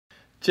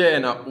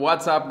Tjena,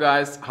 what's up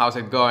guys? How's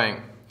it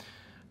going?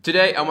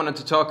 Today I wanted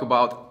to talk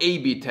about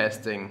A/B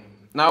testing.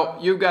 Now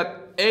you got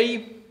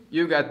A,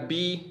 you got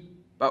B,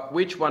 but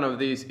which one of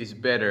these is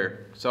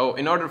better? So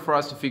in order for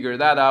us to figure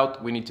that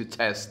out, we need to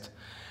test.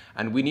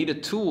 And we need a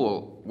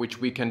tool which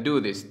we can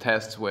do these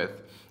tests with.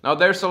 Now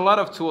there's a lot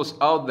of tools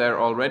out there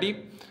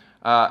already,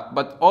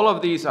 but all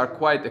of these are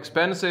quite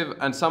expensive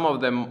and some of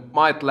them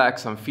might lack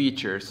some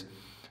features.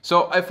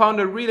 So I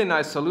found a really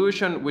nice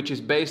solution which is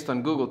based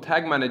on Google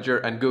Tag Manager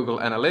and Google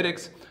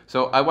Analytics.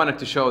 So I wanted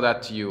to show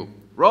that to you.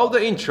 Roll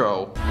the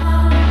intro.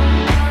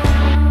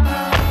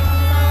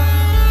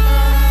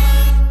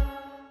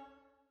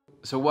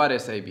 So what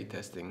is A/B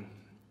testing?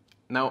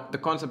 Now the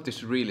concept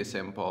is really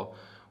simple.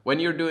 When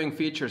you're doing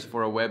features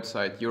for a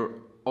website, you're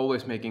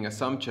always making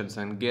assumptions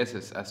and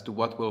guesses as to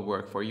what will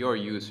work for your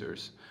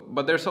users.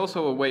 But there's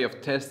also a way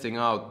of testing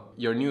out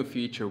your new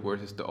feature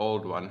versus the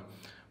old one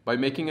by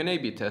making an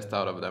A/B test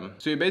out of them.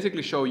 So you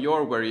basically show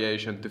your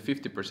variation to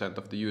 50%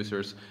 of the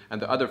users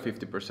and the other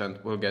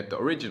 50% will get the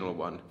original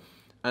one.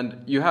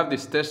 And you have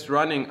this test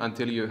running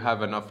until you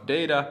have enough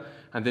data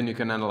and then you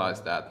can analyze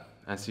that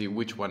and see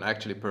which one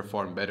actually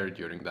performed better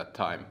during that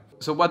time.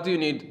 So what do you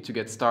need to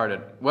get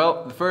started?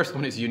 Well, the first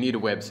one is you need a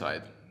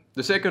website.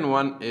 The second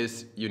one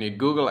is you need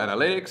Google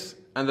Analytics,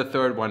 and the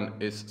third one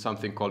is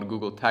something called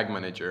Google Tag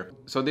Manager.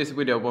 So this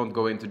video won't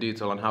go into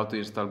detail on how to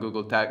install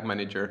Google Tag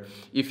Manager.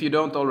 If you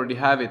don't already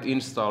have it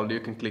installed, you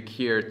can click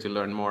here to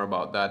learn more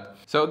about that.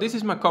 So this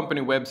is my company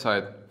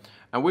website,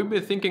 and we've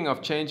been thinking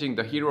of changing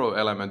the hero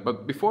element,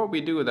 but before we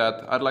do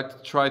that, I'd like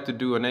to try to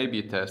do an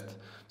A/B test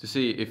to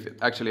see if it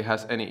actually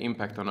has any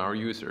impact on our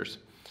users.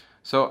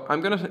 So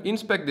I'm going to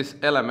inspect this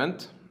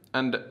element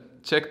and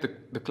check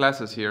the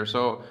classes here.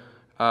 So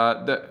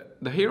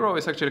the hero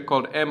is actually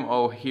called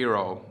MO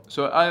Hero.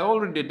 So I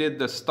already did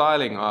the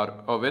styling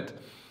out of it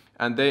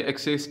and they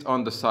exist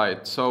on the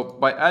site. So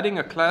by adding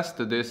a class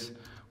to this,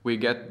 we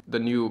get the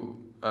new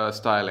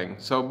styling.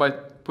 So by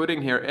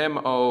putting here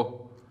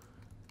MO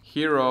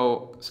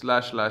Hero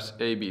 /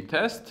 A/B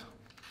test,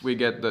 we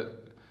get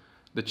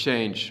the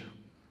change.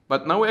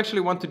 But now we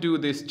actually want to do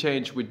this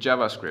change with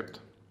JavaScript.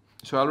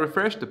 So I'll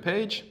refresh the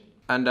page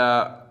and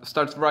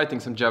start writing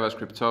some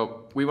JavaScript.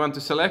 So we want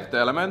to select the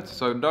element.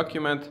 So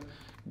document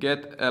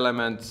get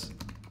elements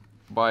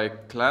by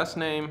class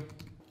name.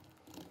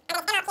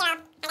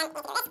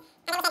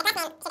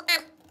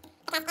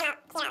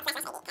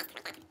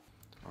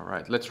 All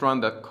right, let's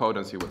run that code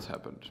and see what's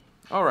happened.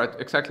 All right,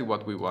 exactly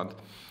what we want.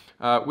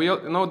 We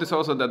notice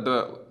also that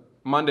the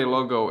Monday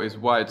logo is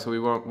white, so we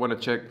want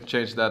to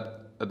change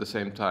that at the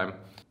same time.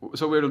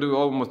 So we'll do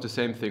almost the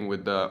same thing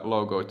with the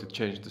logo to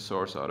change the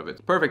source out of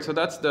it. Perfect, so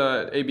that's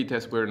the A/B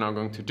test we're now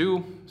going to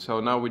do.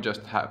 So now we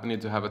just need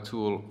to have a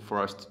tool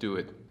for us to do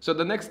it. So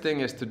the next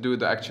thing is to do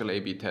the actual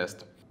A/B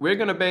test. We're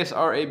going to base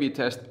our A/B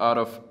test out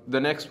of the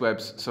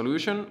NextWeb's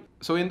solution.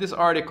 So in this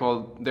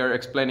article, they're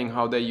explaining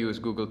how they use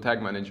Google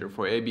Tag Manager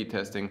for A/B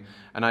testing.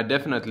 And I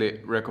definitely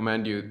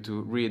recommend you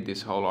to read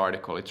this whole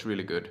article, it's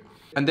really good.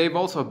 And they've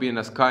also been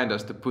as kind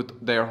as to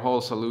put their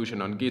whole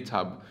solution on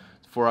GitHub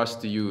for us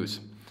to use.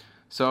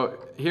 So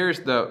here's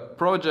the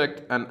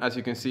project, and as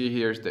you can see,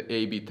 here's the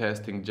A/B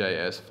testing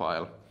JS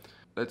file.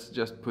 Let's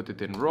just put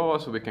it in raw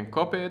so we can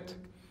copy it.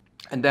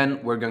 And then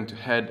we're going to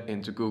head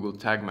into Google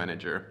Tag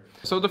Manager.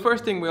 So the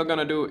first thing we're going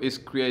to do is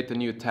create a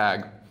new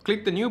tag.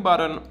 Click the new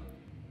button,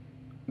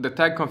 the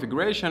tag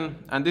configuration,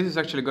 and this is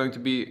actually going to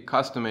be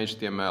custom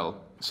HTML.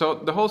 So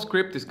the whole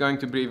script is going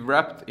to be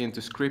wrapped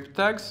into script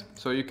tags.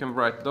 So you can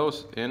write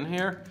those in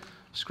here,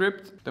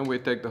 script, then we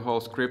take the whole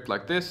script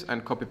like this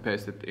and copy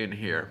paste it in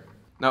here.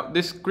 Now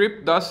this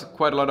script does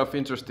quite a lot of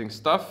interesting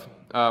stuff.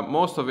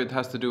 Most of it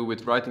has to do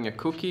with writing a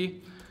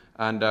cookie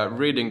and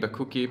reading the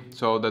cookie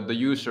so that the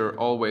user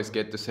always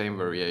gets the same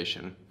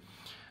variation.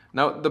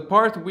 Now the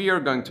part we are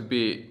going to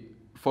be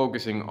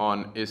focusing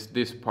on is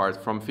this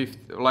part from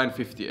line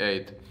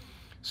 58.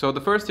 So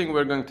the first thing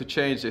we're going to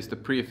change is the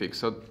prefix.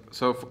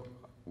 So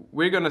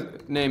we're going to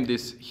name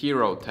this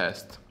hero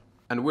test.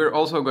 And we're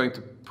also going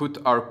to put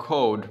our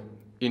code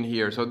in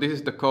here. So this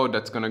is the code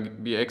that's going to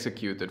be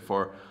executed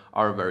for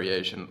our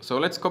variation. So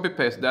let's copy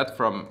paste that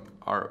from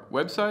our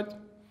website.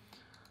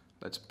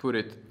 Let's put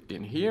it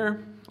in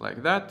here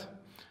like that.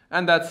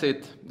 And that's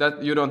it.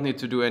 That you don't need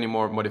to do any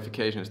more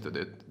modifications to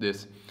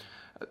this.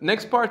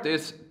 Next part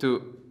is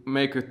to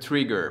make a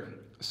trigger.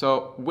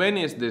 So when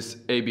is this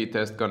A/B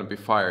test going to be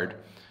fired?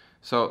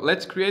 So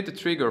let's create a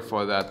trigger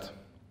for that.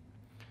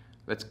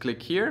 Let's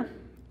click here.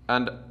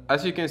 And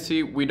as you can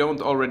see, we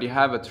don't already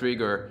have a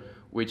trigger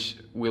which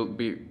will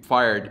be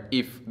fired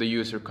if the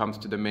user comes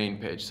to the main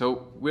page.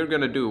 So we're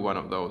going to do one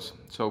of those.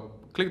 So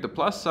click the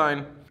plus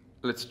sign.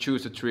 Let's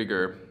choose a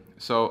trigger.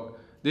 So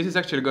this is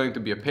actually going to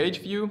be a page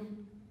view.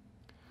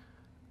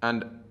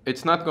 And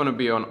it's not going to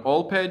be on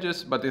all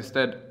pages, but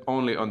instead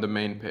only on the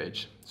main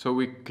page. So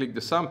we click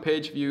the some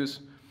page views.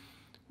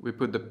 We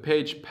put the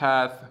page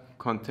path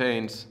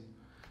contains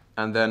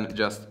and then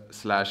just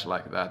slash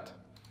like that.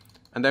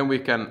 And then we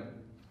can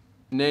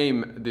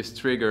name this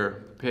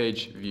trigger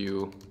page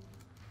view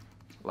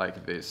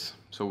like this.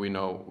 so we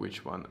know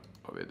which one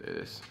of it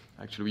is.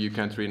 Actually, you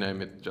can't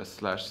rename it just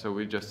slash, so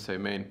we just say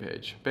main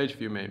page, page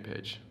view main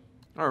page.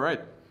 All right.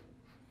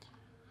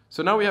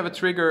 So now we have a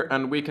trigger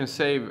and we can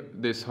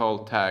save this whole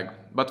tag.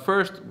 But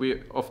first,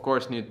 we of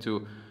course need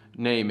to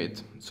name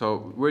it.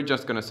 So we're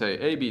just gonna say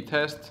A/B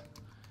test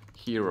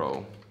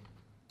hero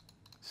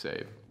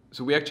save.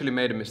 So we actually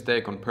made a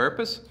mistake on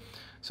purpose.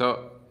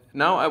 So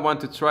now I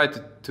want to try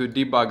to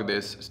debug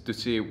this to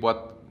see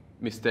what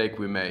mistake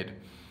we made.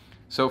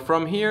 So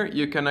from here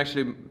you can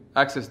actually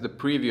access the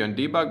preview and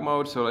debug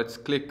mode. So let's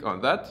click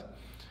on that.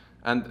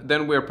 And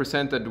then we're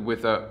presented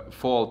with a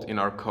fault in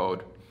our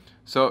code.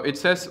 So it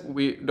says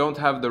we don't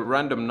have the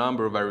random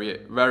number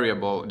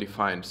variable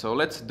defined. So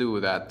let's do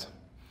that.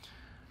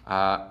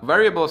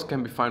 Variables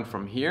can be found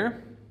from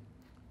here.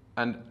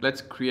 And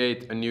let's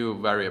create a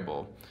new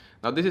variable.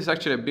 Now this is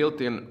actually a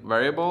built-in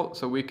variable,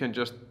 so we can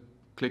just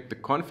click the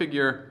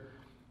configure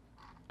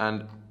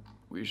and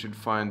we should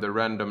find the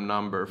random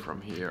number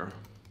from here.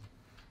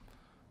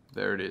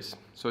 There it is.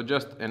 So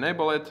just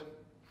enable it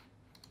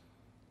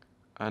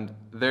and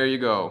there you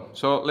go.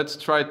 So let's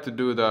try to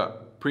do the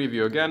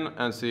preview again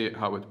and see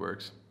how it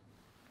works.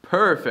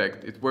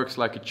 Perfect, it works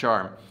like a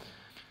charm.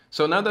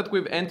 So now that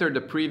we've entered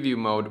the preview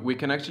mode, we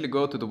can actually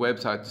go to the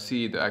website to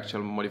see the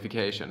actual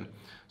modification.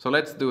 So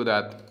let's do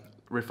that.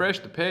 Refresh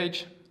the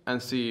page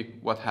and see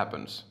what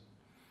happens.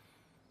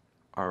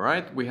 All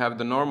right, we have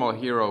the normal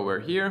hero over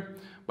here,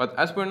 but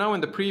as we're now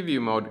in the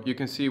preview mode, you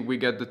can see we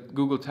get the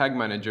Google Tag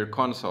Manager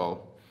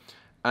console.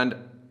 And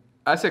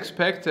as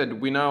expected,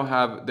 we now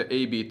have the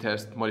A/B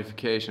test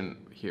modification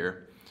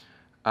here.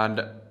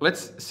 And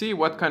let's see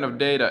what kind of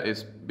data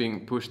is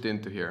being pushed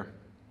into here.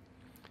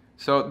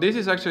 So this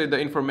is actually the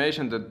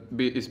information that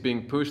is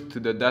being pushed to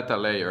the data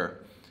layer.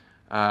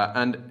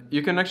 And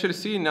you can actually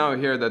see now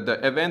here that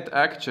the event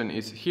action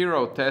is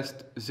hero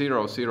test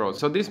 00.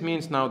 So this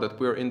means now that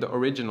we're in the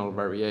original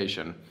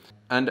variation.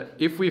 And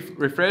if we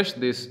refresh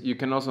this, you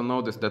can also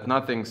notice that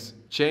nothing's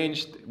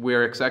changed.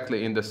 We're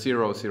exactly in the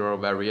 00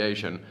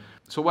 variation.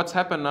 So what's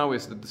happened now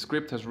is that the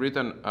script has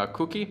written a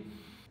cookie,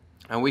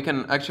 and we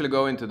can actually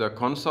go into the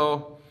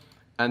console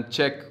and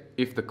check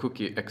if the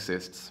cookie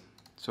exists.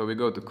 So we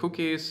go to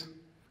cookies,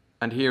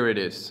 and here it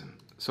is.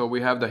 So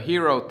we have the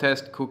hero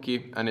test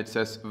cookie and it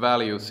says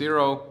value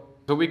 0.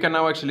 So we can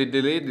now actually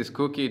delete this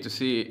cookie to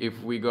see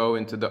if we go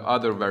into the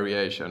other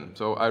variation.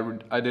 So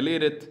I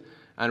delete it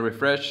and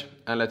refresh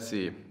and let's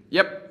see.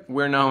 Yep,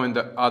 we're now in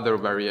the other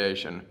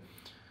variation.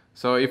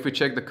 So if we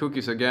check the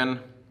cookies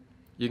again,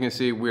 you can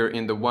see we're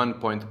in the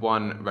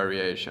 1.1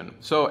 variation.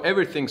 So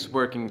everything's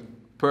working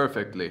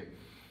perfectly.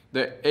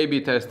 The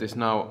A/B test is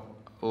now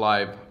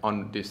live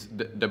on this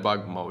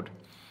debug mode.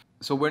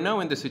 So we're now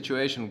in the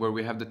situation where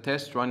we have the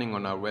test running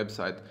on our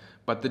website,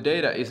 but the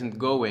data isn't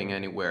going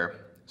anywhere.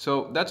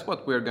 So that's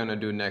what we're going to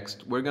do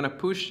next. We're going to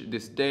push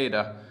this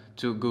data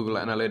to Google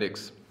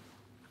Analytics.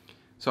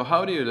 So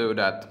how do you do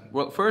that?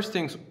 Well, first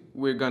things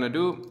we're going to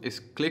do is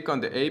click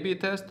on the A/B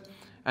test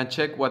and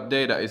check what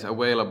data is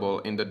available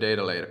in the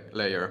data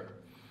layer.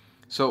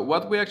 So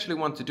what we actually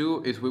want to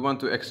do is we want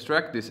to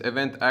extract this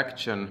event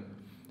action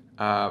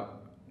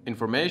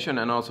information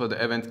and also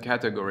the event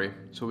category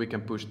so we can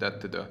push that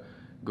to the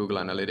Google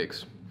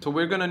Analytics. So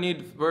we're going to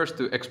need first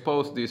to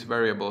expose these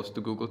variables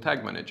to Google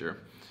Tag Manager.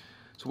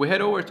 So we head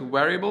over to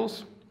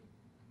variables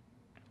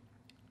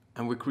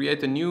and we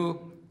create a new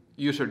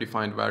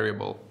user-defined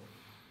variable.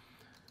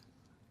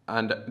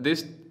 And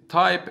this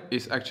type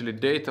is actually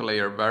data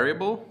layer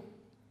variable.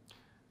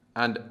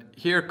 And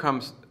here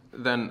comes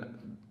then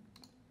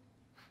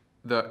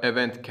the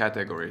event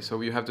category.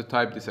 So you have to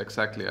type this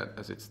exactly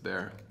as it's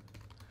there.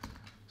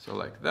 So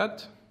like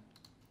that.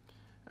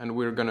 And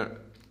we're going to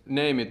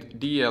name it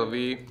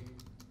DLV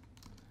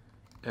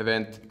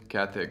event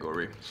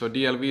category. So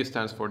DLV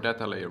stands for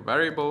data layer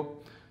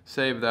variable.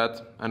 Save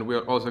that, and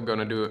we're also going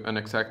to do an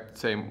exact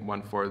same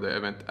one for the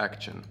event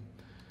action.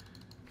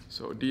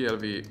 So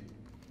DLV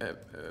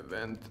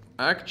event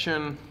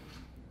action,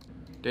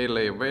 data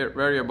layer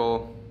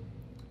variable,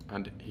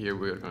 and here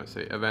we're going to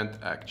say event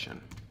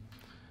action.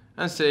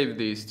 And save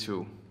these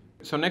two.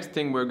 So next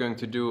thing we're going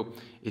to do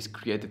is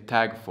create a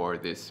tag for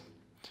this.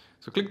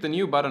 So click the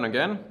new button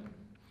again.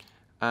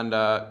 And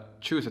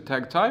choose a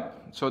tag type.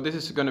 So this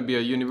is going to be a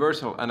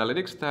universal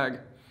analytics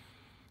tag.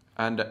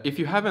 And if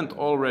you haven't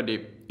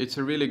already, it's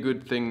a really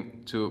good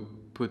thing to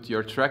put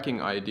your tracking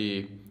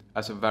ID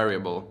as a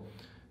variable.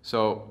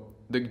 So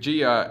the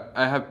GI,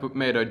 I have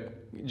made a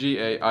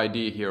GA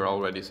ID here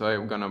already, so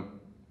I'm going to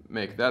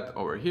make that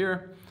over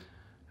here.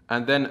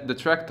 And then the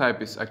track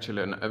type is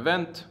actually an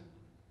event.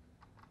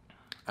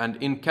 And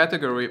in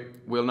category,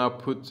 we'll now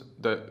put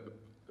the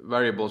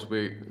variables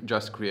we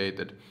just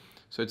created.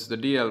 So it's the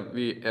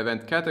DLV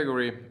event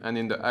category, and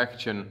in the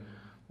action,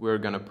 we're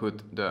going to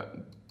put the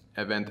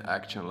event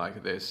action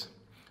like this.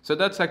 So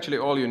that's actually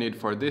all you need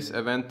for this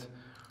event.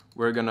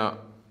 We're going to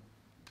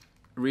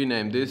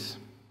rename this.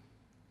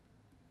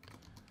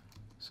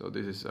 So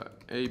this is a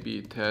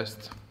A/B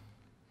test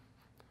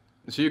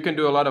So you can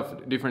do a lot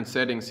of different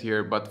settings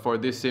here, but for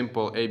this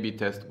simple A/B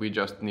test, we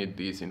just need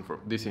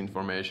this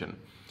information.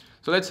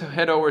 So let's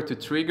head over to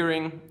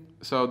triggering.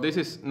 So this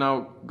is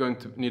now going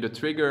to need a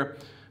trigger.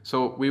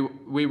 So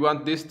we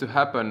want this to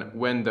happen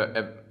when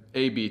the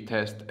A/B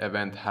test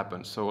event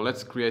happens. So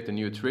let's create a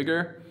new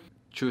trigger,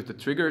 choose the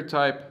trigger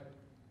type.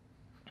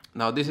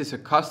 Now this is a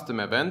custom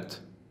event.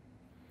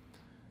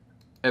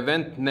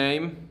 Event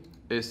name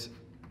is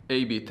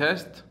A/B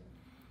test.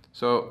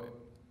 So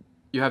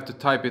you have to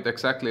type it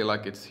exactly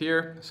like it's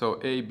here. So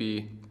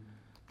A/B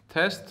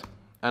test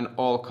and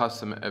all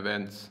custom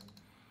events.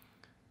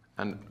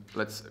 And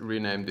let's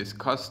rename this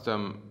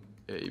custom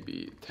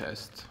A/B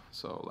test.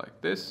 So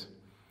like this.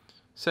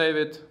 Save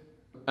it.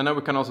 And now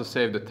we can also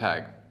save the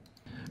tag.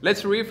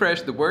 Let's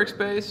refresh the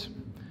workspace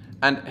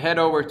and head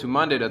over to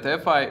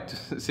monday.fi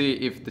to see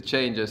if the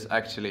changes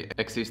actually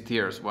exist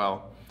here as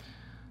well.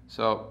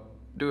 So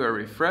do a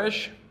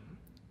refresh,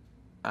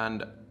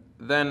 and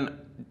then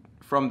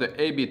from the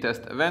A/B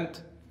test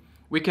event,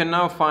 we can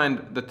now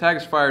find the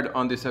tags fired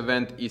on this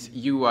event is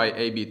UI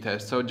A/B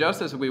test. So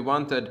just as we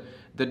wanted,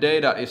 the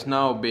data is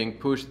now being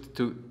pushed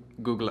to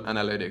Google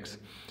Analytics.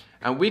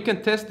 And we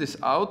can test this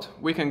out.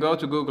 We can go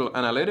to Google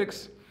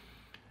Analytics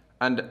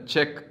and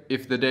check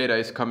if the data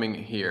is coming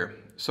here.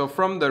 So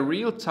from the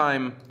real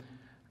time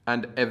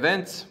and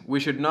events, we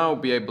should now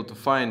be able to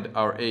find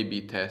our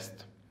A/B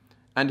test.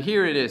 And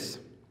here it is.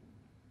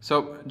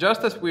 So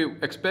just as we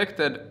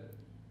expected,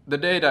 the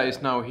data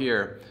is now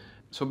here.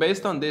 So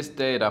based on this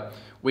data,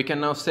 we can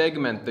now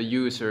segment the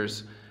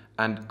users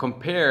and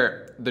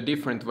compare the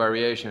different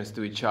variations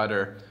to each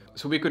other.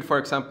 So we could, for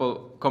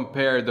example,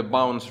 compare the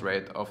bounce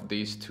rate of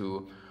these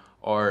two,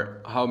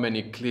 or how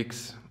many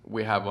clicks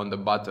we have on the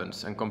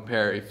buttons, and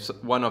compare if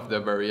one of the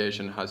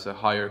variation has a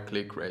higher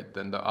click rate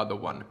than the other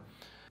one.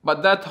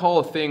 But that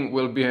whole thing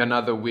will be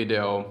another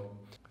video.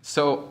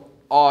 So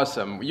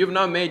awesome. You've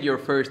now made your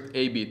first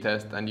A/B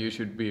test and you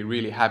should be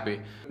really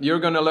happy. You're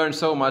gonna learn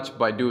so much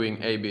by doing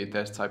A/B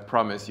tests, I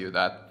promise you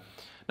that.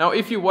 Now,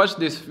 if you watched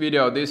this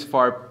video this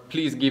far,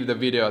 please give the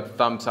video a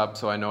thumbs up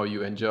so I know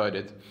you enjoyed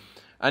it.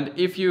 And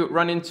if you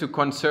run into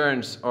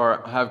concerns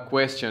or have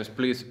questions,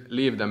 please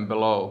leave them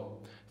below.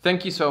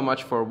 Thank you so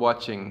much for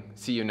watching.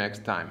 See you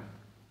next time.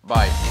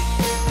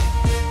 Bye.